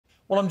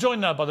Well, I'm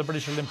joined now by the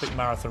British Olympic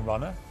marathon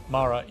runner,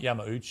 Mara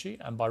Yamauchi,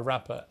 and by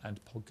rapper and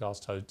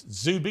podcast host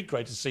Zuby.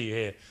 Great to see you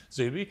here,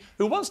 Zuby,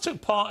 who once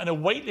took part in a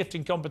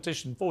weightlifting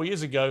competition 4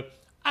 years ago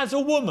as a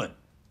woman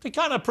to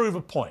kind of prove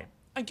a point.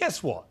 And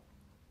guess what?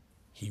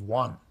 He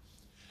won.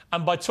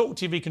 And by Talk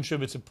TV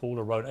contributor Paul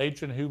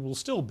Arone-Adrian, who will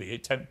still be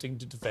attempting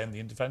to defend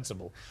the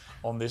indefensible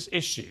on this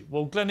issue.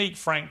 Well, Glenique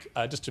Frank,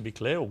 just to be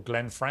clear, or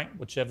Glen Frank,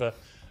 whichever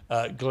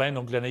Glen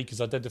or Glenique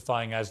is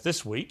identifying as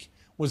this week,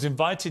 was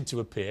invited to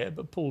appear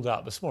but pulled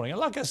out this morning.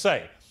 And like I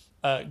say,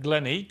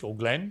 Glenique or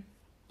Glen,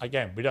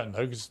 again, we don't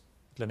know because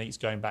Glenique's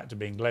going back to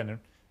being Glen in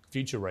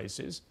future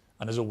races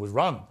and has always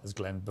run as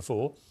Glen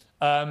before,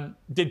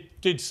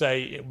 did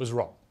say it was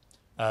wrong.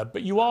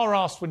 But you are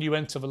asked when you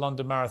enter the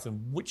London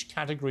Marathon, which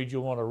category do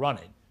you want to run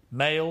in?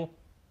 Male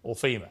or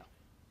female?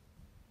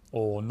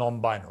 Or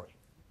non-binary?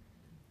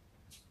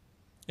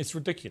 It's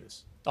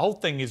ridiculous. The whole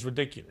thing is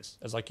ridiculous,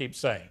 as I keep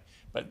saying.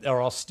 But there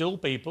are still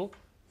people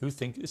who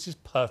think this is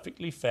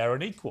perfectly fair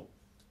and equal.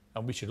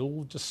 And we should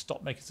all just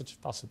stop making such a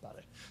fuss about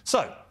it.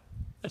 So,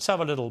 let's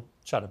have a little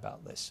chat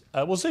about this.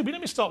 Well, Zuby, let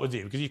me start with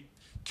you, because you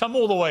come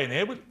all the way in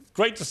here.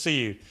 Great to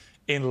see you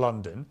in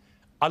London.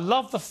 I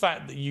love the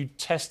fact that you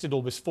tested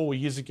all this 4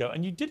 years ago,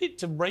 and you did it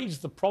to raise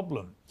the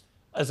problem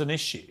as an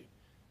issue.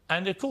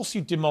 And, of course, you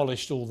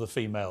demolished all the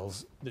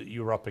females that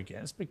you were up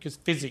against, because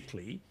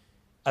physically,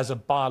 as a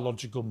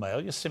biological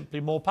male, you're simply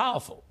more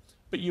powerful.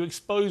 But you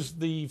expose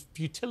the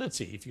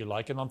futility, if you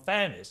like, and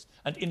unfairness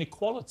and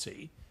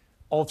inequality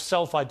of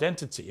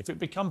self-identity if it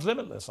becomes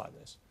limitless like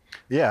this.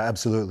 Yeah,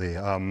 absolutely.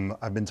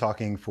 I've been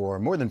talking for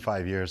more than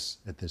 5 years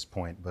at this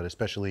point, but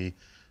especially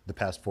the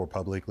past 4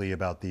 publicly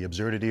about the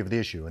absurdity of the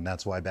issue. And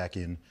that's why back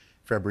in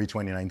February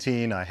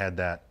 2019, I had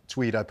that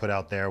tweet I put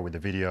out there with a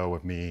video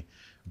of me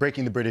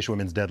breaking the British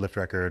women's deadlift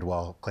record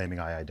while claiming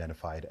I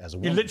identified as a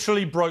woman. You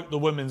literally broke the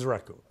women's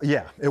record.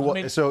 Yeah.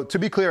 So to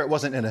be clear, it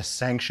wasn't in a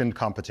sanctioned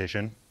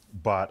competition,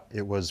 but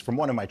it was from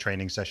one of my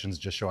training sessions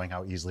just showing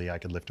how easily I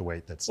could lift a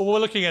weight that's Well, we're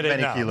looking at it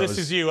now. kilos. This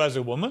is you as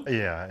a woman.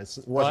 Yeah, it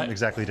wasn't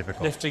exactly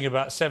difficult. Lifting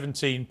about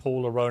 17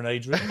 Paul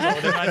Arone-Adrian, I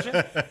would imagine.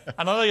 And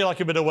I know you like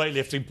a bit of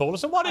weightlifting, Paul.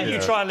 So why don't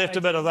you try and lift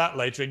a bit of that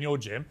later in your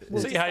gym?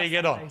 See how you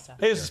get on.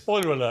 Here's a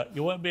spoiler alert.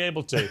 You won't be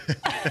able to.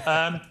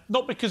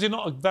 Not because you're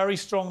not a very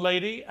strong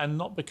lady and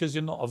not because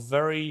you're not a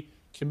very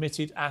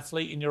committed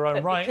athlete in your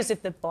own right. Because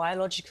of the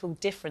biological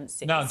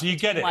differences. Now, do you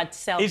get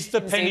it? Is the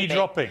penny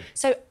dropping?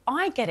 So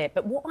I get it,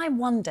 but what I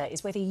wonder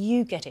is whether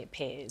you get it,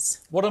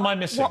 Piers. What am I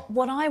missing?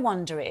 What I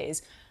wonder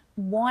is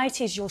why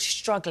it is you're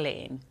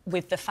struggling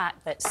with the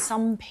fact that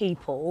some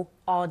people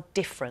are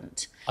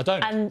different. I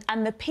don't.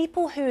 And the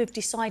people who have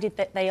decided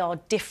that they are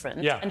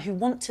different and who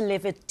want to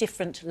live a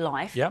different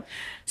life,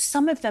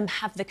 some of them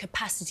have the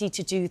capacity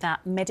to do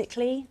that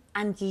medically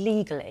and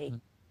legally.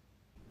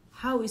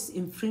 How is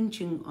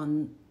infringing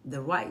on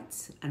the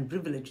rights and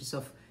privileges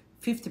of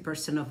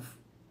 50% of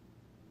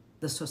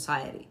the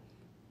society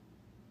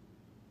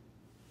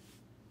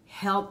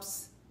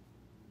helps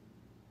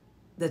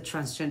the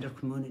transgender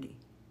community?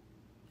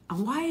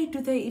 And why do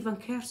they even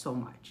care so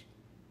much?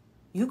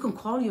 You can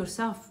call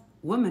yourself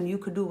woman, you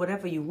could do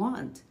whatever you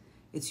want.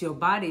 It's your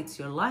body, it's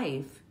your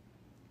life.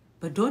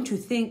 But don't you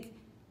think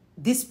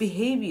this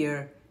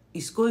behavior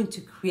is going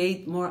to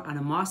create more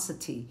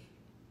animosity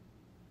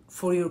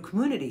for your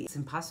community? It's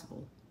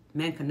impossible.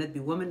 Man cannot be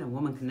woman and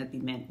woman cannot be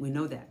man. We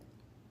know that.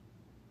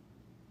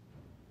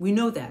 We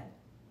know that.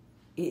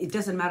 It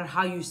doesn't matter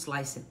how you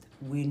slice it.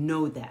 We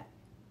know that.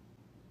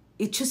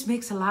 It just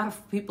makes a lot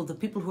of people, the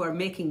people who are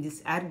making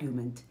this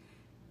argument,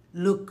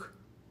 look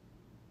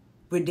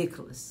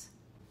ridiculous.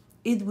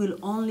 It will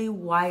only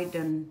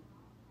widen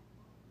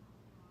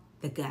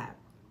the gap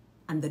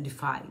and the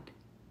divide.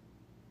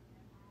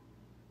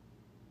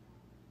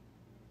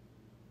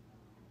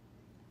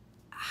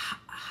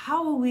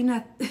 How are we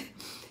not,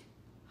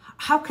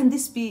 how can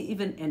this be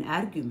even an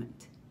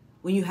argument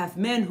when you have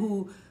men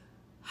who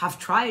have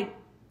tried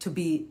to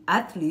be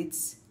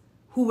athletes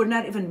who were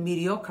not even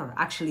mediocre,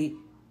 actually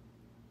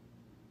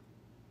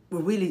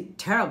were really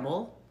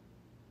terrible,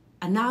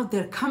 and now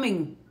they're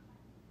coming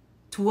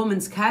to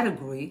women's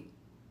category.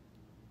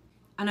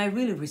 And I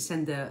really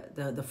resent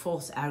the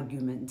false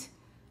argument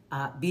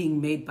being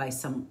made by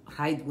some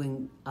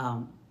right-wing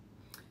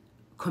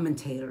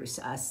commentators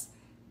as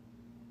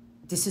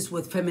this is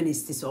what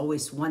feminists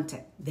always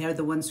wanted. They're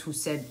the ones who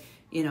said,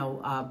 you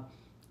know,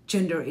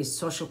 gender is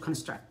social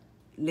construct.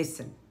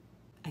 Listen,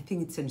 I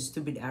think it's a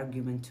stupid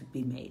argument to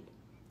be made.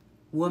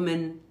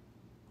 Women,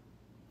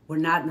 we're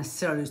not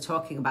necessarily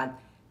talking about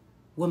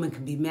woman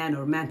can be man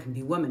or man can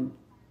be woman.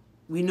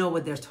 We know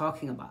what they're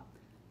talking about.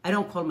 I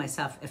don't call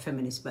myself a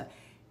feminist, but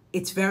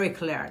it's very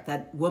clear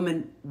that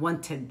women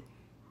wanted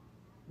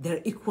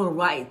their equal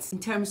rights in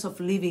terms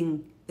of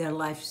living their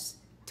lives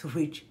to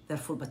reach their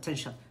full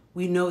potential.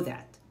 We know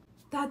that.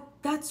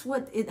 That's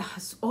what it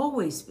has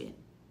always been.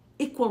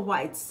 Equal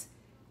rights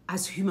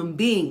as human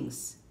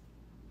beings,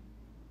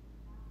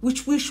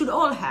 which we should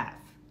all have.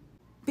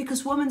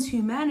 Because women's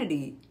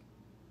humanity,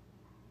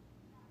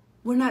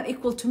 we're not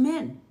equal to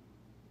men.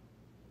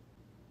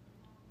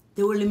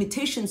 There were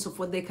limitations of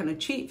what they can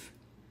achieve.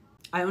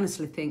 I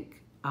honestly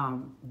think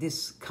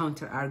this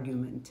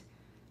counter-argument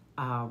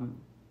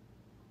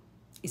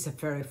is a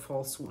very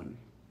false one.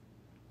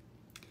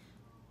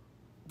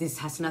 This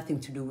has nothing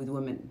to do with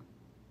women.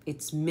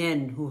 It's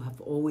men who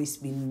have always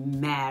been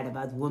mad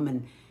about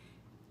women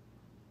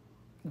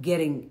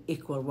getting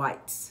equal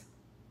rights.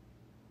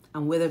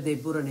 And whether they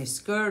put on a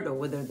skirt or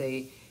whether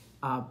they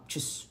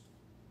just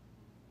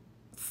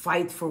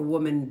fight for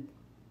women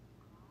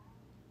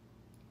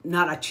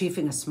not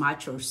achieving as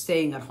much or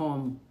staying at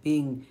home,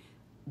 being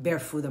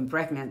barefoot and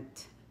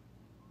pregnant,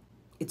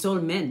 it's all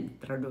men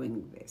that are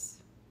doing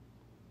this.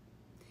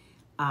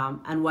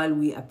 And while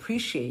we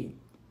appreciate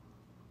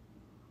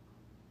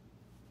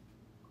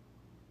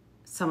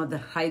some of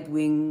the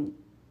right-wing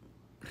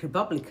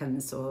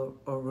Republicans or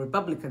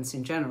Republicans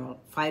in general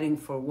fighting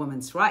for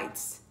women's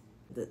rights,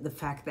 the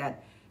fact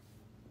that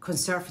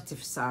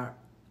conservatives are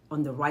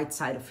on the right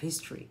side of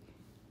history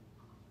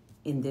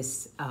in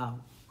this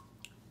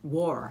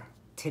war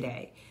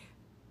today.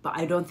 But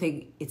I don't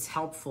think it's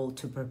helpful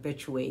to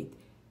perpetuate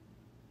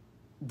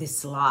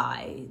this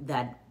lie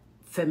that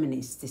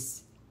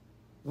feminists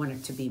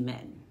wanted to be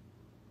men.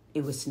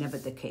 It was never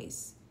the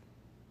case.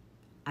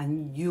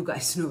 And you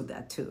guys know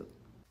that too.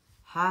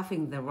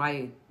 Having the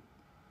right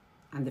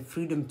and the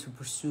freedom to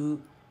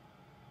pursue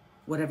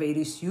whatever it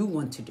is you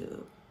want to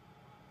do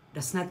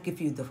does not give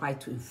you the right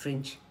to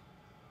infringe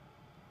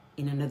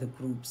in another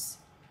group's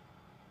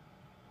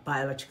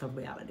biological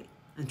reality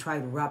and try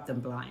to rob them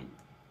blind.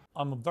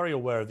 I'm very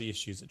aware of the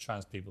issues that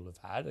trans people have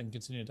had and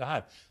continue to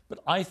have. But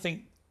I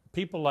think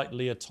people like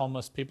Leah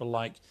Thomas, people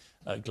like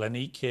Glen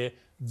here,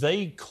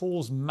 they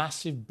cause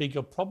massive,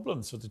 bigger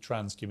problems for the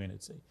trans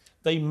community.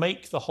 They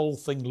make the whole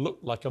thing look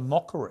like a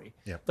mockery.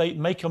 Yep. They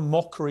make a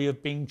mockery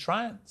of being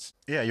trans.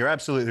 Yeah, you're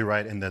absolutely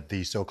right in that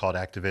the so-called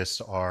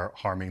activists are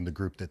harming the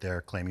group that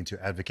they're claiming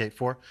to advocate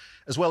for,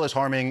 as well as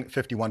harming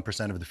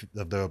 51%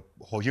 of the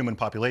whole human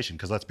population.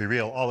 Because let's be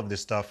real, all of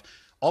this stuff,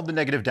 all the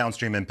negative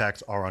downstream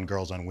impacts are on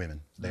girls, on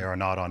women. They are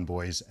not on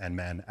boys and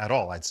men at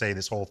all. I'd say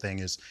this whole thing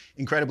is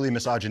incredibly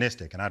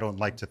misogynistic, and I don't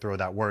like to throw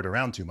that word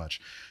around too much.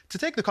 To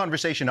take the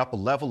conversation up a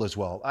level as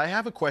well, I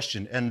have a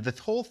question, and the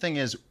whole thing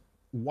is,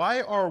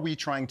 why are we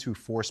trying to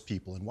force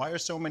people, and why are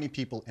so many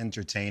people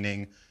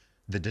entertaining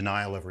the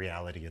denial of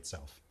reality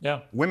itself? Yeah.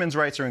 Women's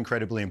rights are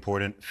incredibly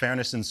important.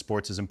 Fairness in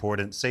sports is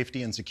important.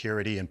 Safety and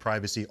security and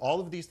privacy, all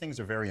of these things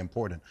are very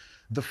important.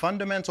 The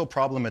fundamental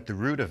problem at the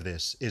root of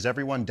this is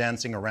everyone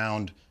dancing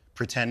around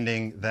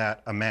pretending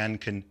that a man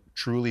can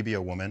truly be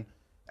a woman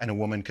and a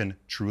woman can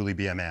truly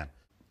be a man.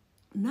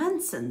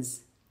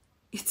 Nonsense.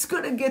 It's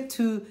going to get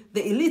to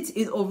the elites.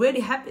 It already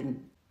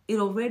happened. It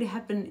already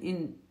happened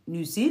in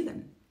New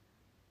Zealand.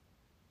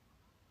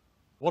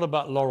 What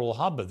about Laurel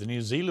Hubbard, the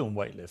New Zealand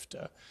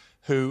weightlifter,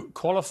 who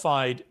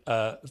qualified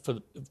for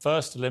the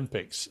first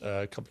Olympics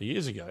a couple of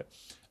years ago,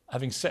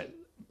 having set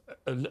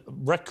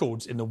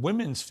records in the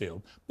women's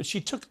field, but she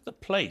took the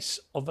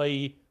place of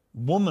a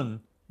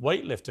woman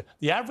weightlifter.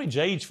 The average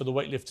age for the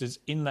weightlifters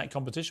in that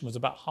competition was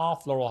about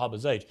half Laurel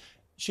Hubbard's age.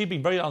 She'd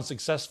been very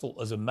unsuccessful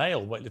as a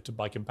male weightlifter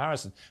by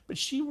comparison, but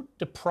she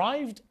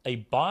deprived a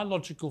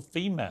biological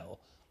female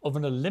of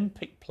an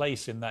Olympic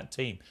place in that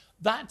team.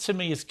 That, to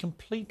me, is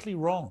completely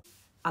wrong.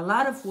 A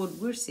lot of what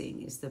we're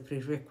seeing is the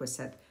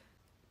prerequisite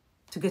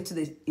to get to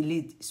the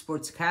elite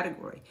sports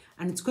category,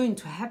 and it's going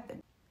to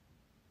happen.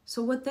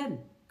 So what then?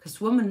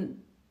 Because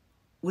women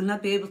will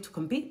not be able to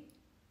compete.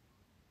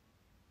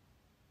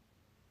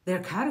 Their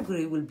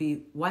category will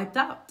be wiped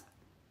out.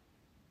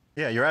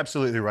 Yeah, you're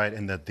absolutely right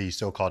in that the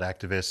so-called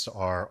activists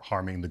are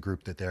harming the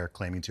group that they're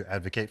claiming to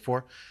advocate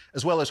for,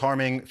 as well as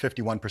harming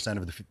 51%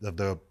 of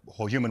the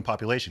whole human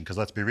population. Because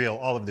let's be real,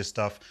 all of this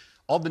stuff,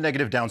 all the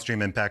negative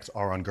downstream impacts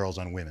are on girls,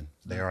 on women.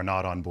 They are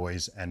not on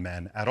boys and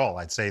men at all.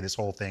 I'd say this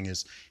whole thing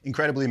is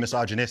incredibly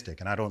misogynistic,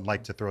 and I don't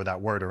like to throw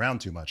that word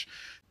around too much.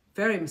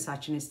 Very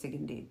misogynistic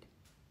indeed.